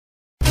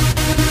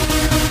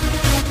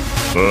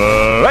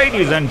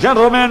Ladies and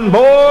gentlemen,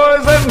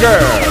 boys and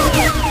girls,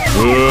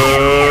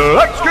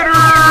 let's get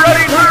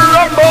ready to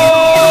rumble!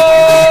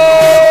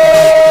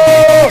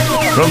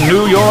 From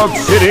New York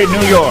City,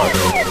 New York,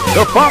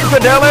 the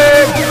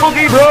Funkadelic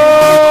Boogie Bro!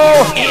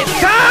 It's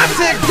time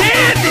to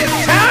dance!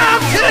 It's time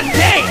to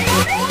dance!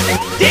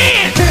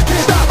 Dance!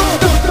 Stop!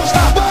 Don't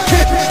stop!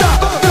 Can't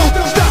stop! Don't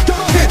stop!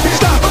 Can't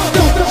stop!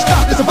 Don't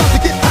stop! It's about to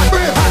get hot,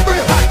 real hot,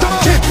 real hot.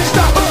 Can't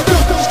stop! Don't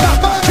stop!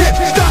 Can't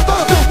stop!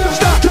 Don't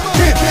stop!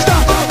 Can't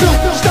stop!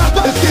 Don't stop!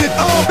 Let's get it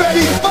on,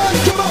 baby!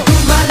 Come on! Do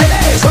my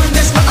legs, run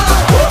this Come on!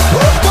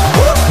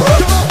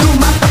 Do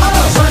my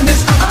run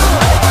this Come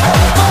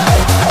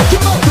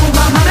on! Do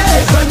my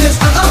legs, run this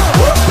Come on!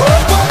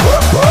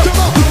 Do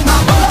my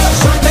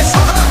run this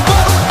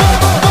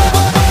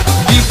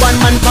Deep one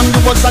man from the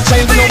was a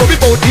child, you know we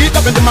both eat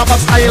up into my pop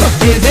style.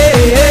 Easy,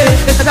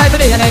 it's the guy for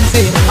the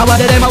NMC. I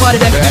wanted them.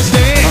 Let's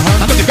dance.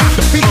 I know you got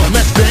the feeling.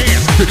 Let's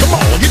dance. Come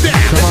on, get down.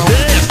 Let's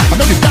dance. I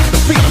know you got the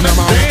feeling. Let's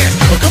dance.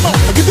 Come on,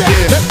 get down.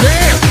 Let's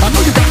dance. I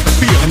know you got the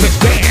feeling. Let's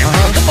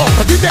dance. Come on,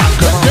 get down.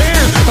 Let's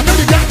dance. I know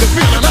you got the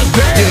feeling. Let's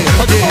dance.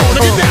 Come on,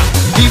 get down.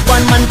 Deep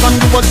one man from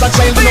the was a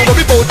child, you know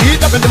we both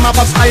eat up into my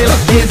pop style.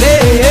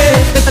 Easy,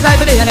 it's the guy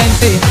for the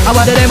NMC. I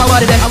wanted them.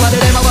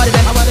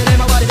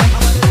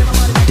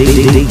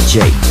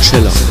 DJ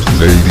Chillout.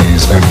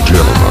 Ladies and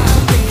gentlemen,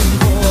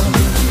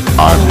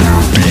 I'm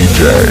your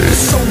DJ,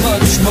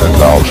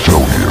 and I'll show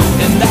you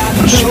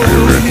the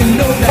spirit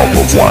of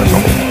a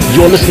vinyl.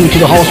 You're listening to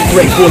the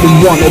Housebreak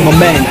Volume 1 with my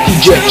man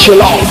DJ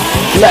Chillout.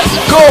 Let's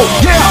go!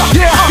 Yeah,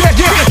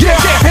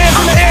 hands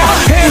in the air,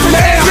 hands in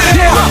the air,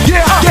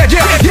 yeah, hands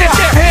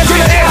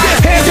in the air,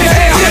 hands in the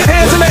air,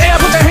 hands in the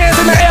air, put your hands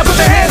in the air, put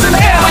your hands in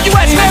the air. Where you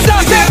at? Stand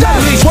up.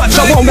 What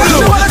you wanna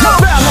do?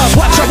 Fellas,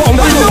 what you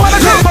wanna do?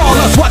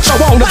 Ballers, what you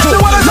wanna do?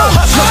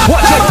 Hustlers,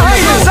 what you wanna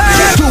do?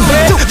 Just do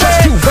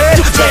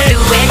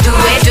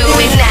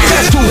it now.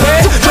 Just do it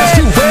now.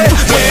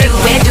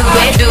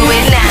 Do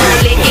it now.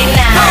 Lick it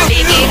now,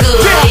 lick it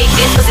good. Lick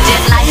this pussy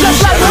just like you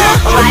should.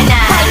 Right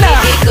now,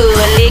 lick it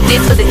good. Lick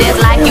this pussy just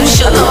like you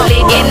should.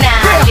 Lick it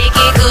now, lick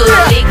it good.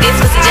 Lick this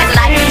pussy just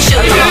like you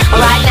should.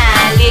 Right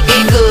now, lick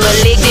it good.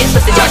 Lick this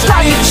pussy just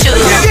like you should.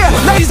 Yeah,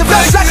 ladies and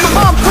fellas, like my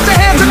mom, put your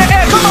hands in the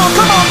air. Come on.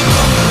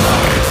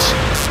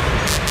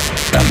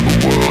 And the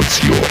world's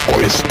your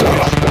oyster.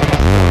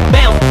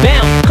 Bounce,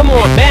 come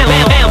on, bounce,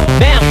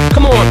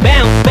 come on,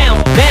 bounce, come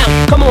on,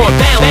 bounce, come on,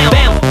 bounce,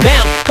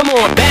 come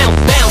on, bounce,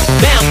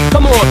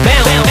 come on,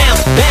 bounce,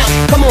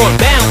 come on,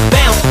 bounce,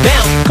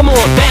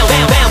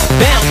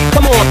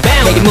 come on,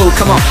 bounce. Make it move,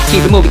 come on,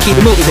 keep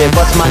it moving, then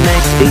what's my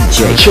name?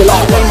 DJ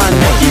Chillout, what's my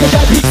name?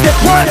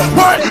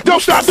 What?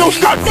 Don't stop.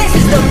 This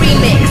is the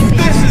remix.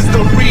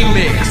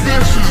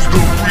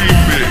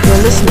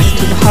 You're listening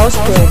to the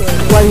Housebreak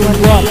Volume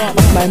 1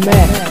 of my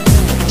man,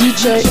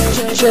 DJ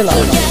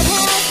Chillout.